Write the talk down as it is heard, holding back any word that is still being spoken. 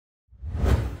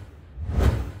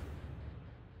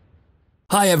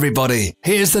Hi everybody,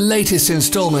 here's the latest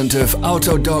installment of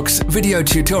Autodoc's video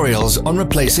tutorials on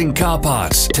replacing car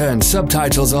parts. Turn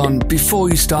subtitles on before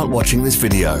you start watching this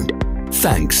video.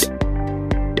 Thanks.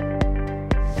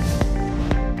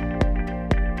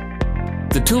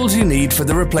 The tools you need for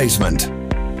the replacement.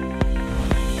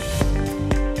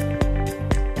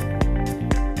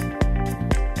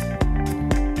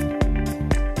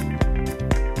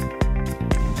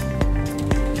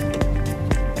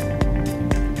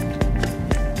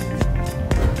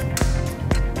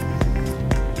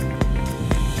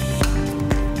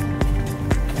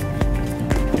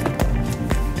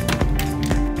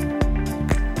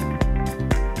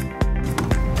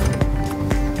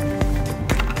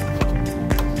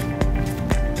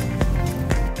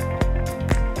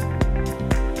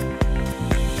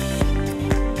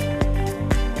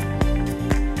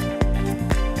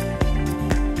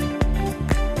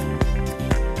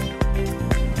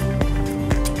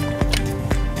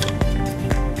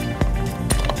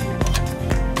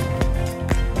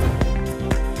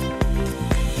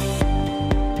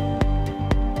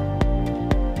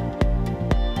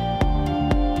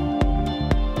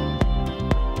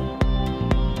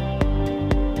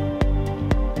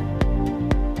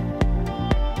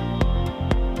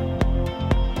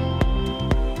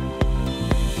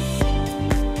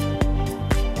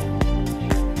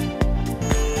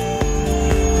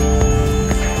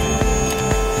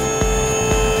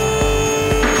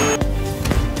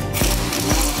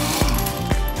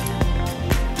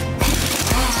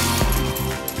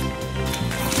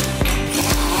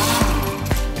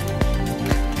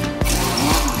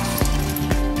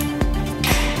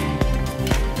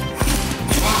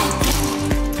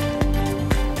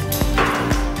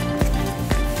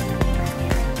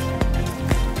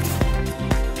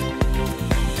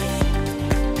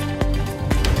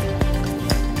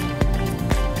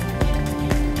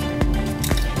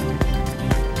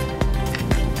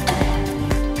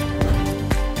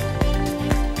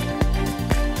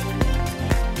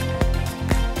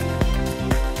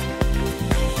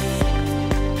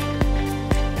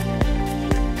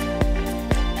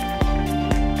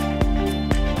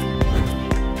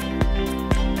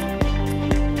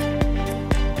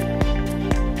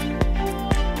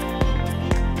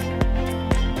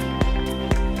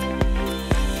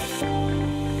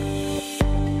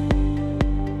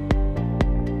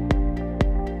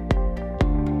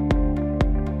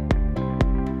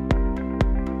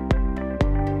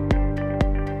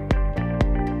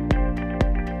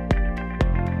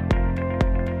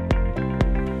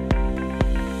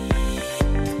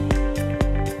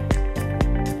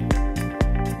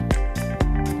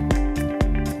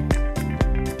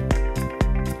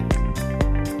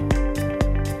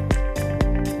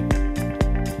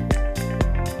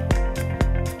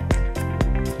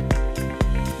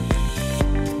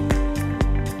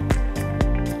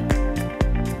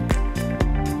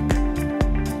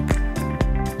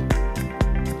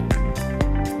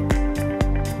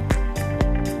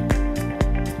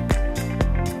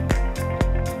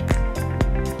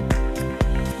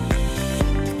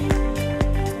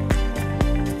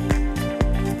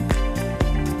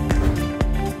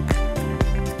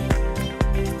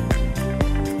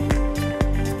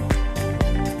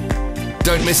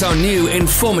 Don't miss our new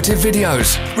informative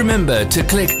videos. Remember to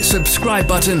click subscribe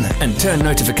button and turn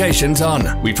notifications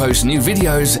on. We post new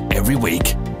videos every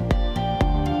week.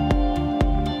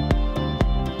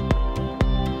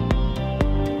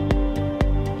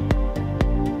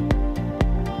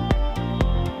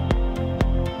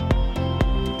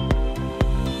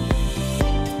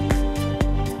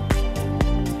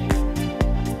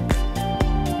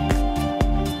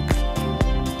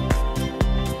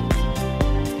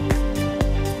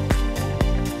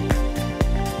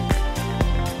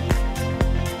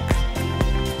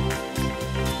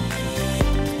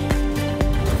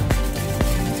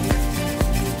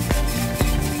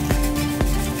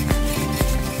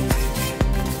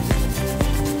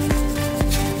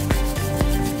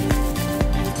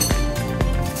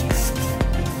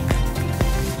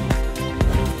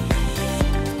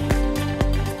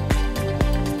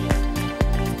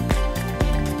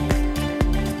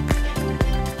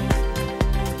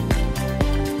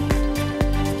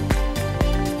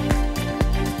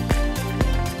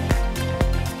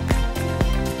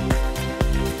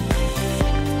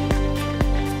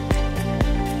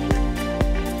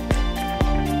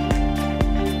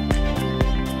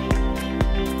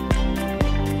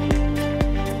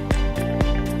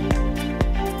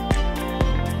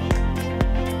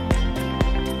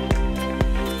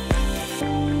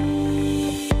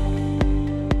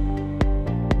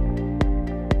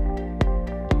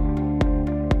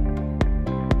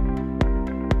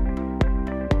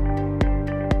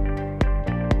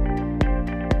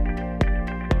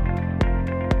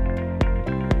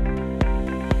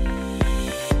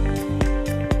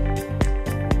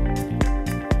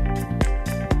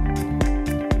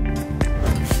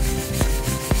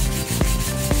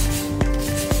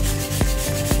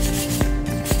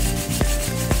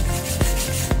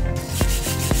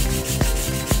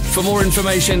 For more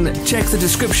information, check the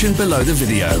description below the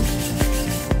video.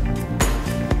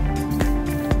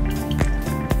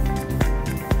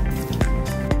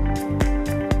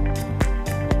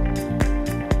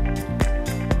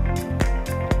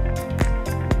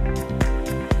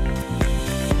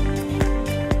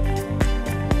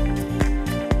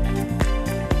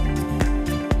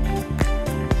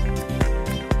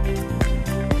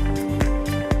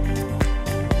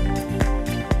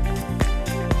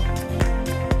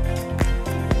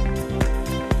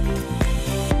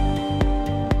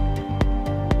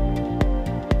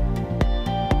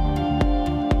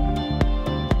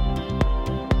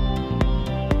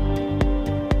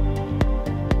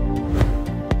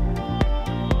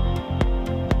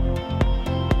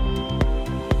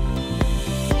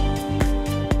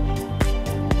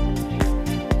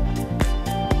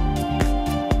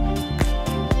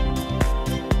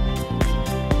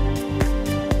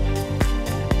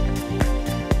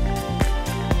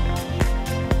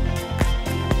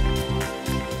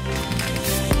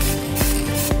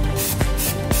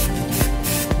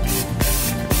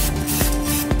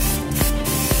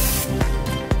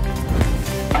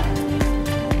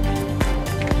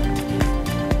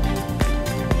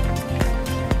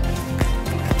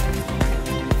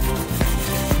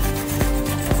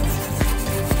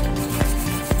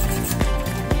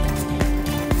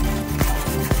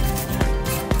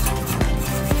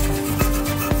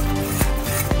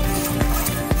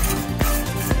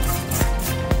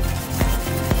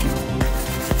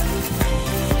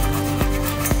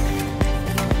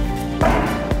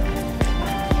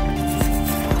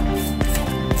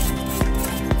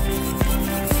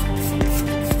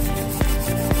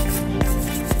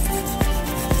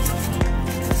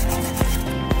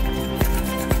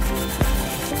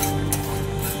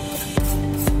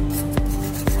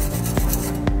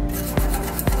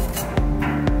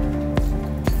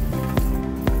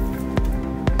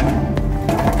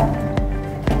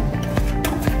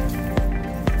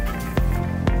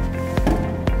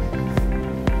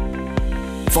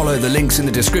 Follow the links in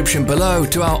the description below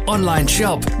to our online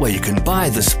shop where you can buy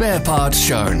the spare parts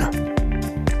shown.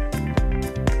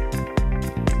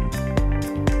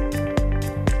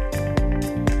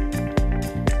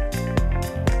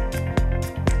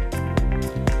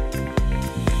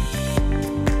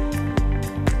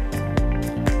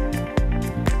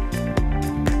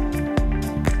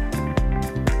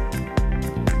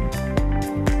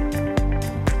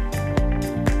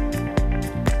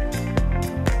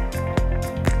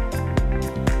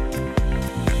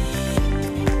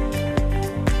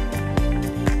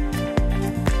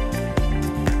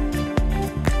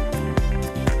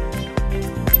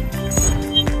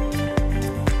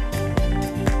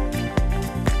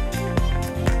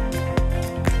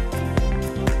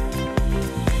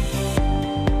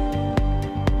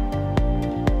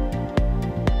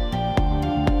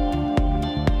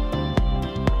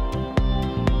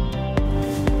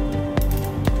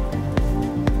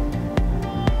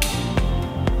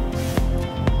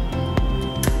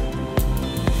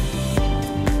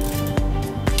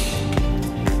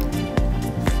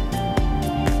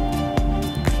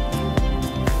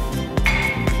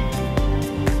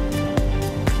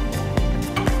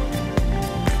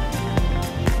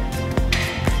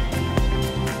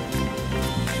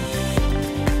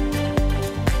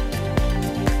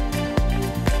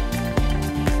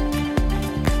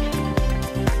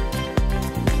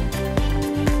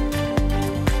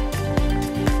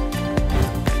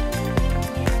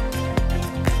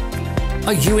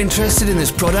 Are you interested in this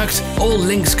product? All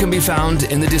links can be found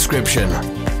in the description.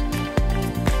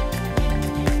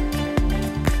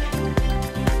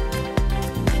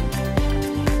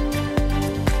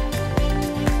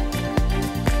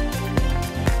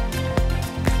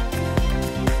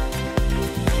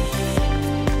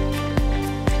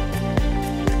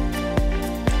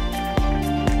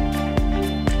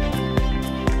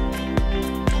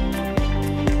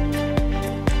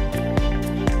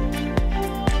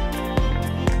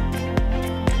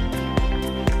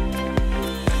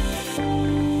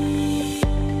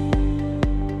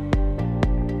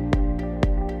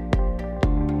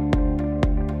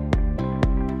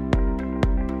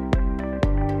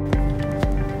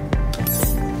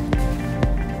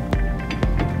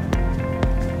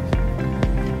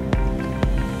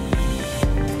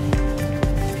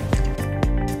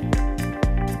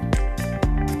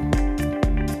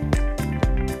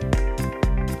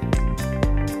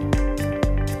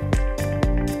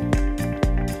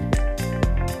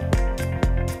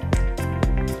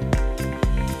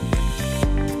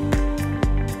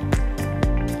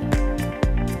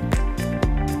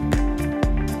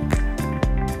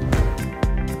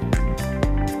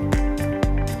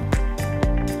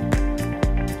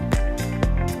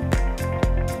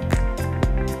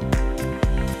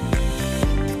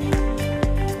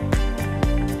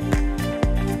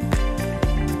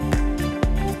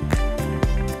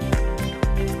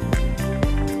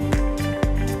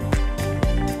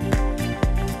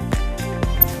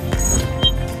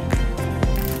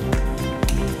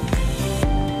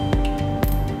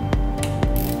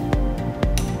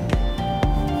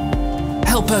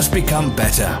 just become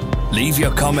better. Leave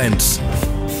your comments.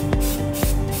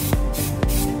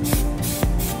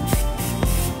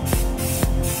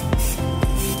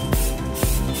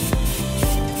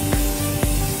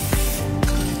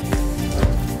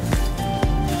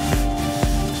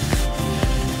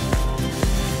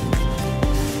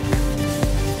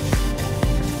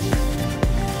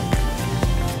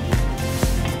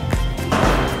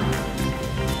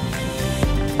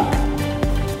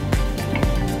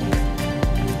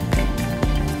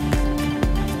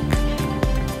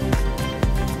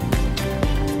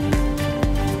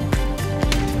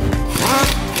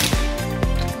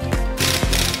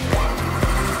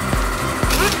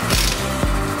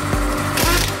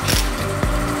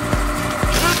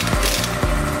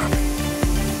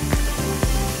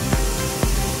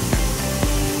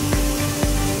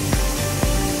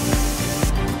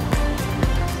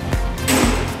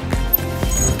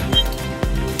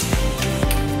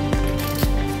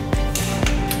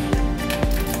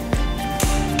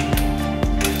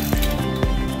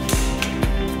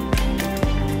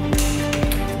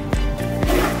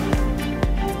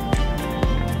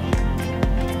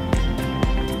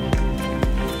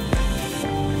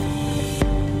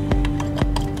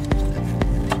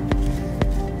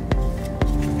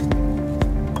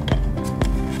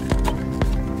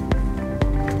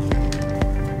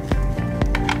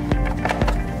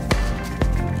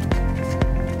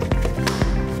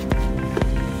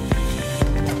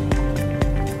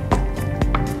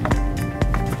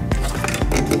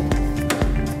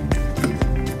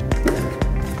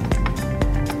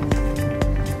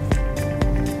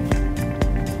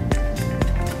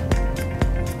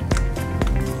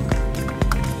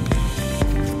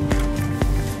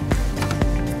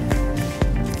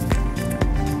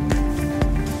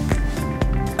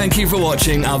 Thank you for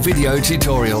watching our video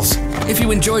tutorials. If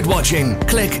you enjoyed watching,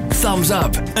 click thumbs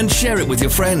up and share it with your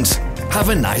friends. Have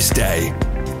a nice day.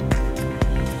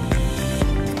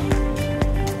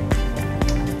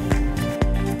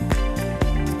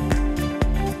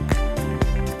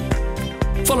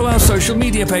 Follow our social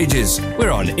media pages.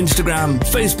 We're on Instagram,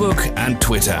 Facebook and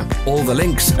Twitter. All the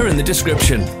links are in the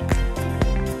description.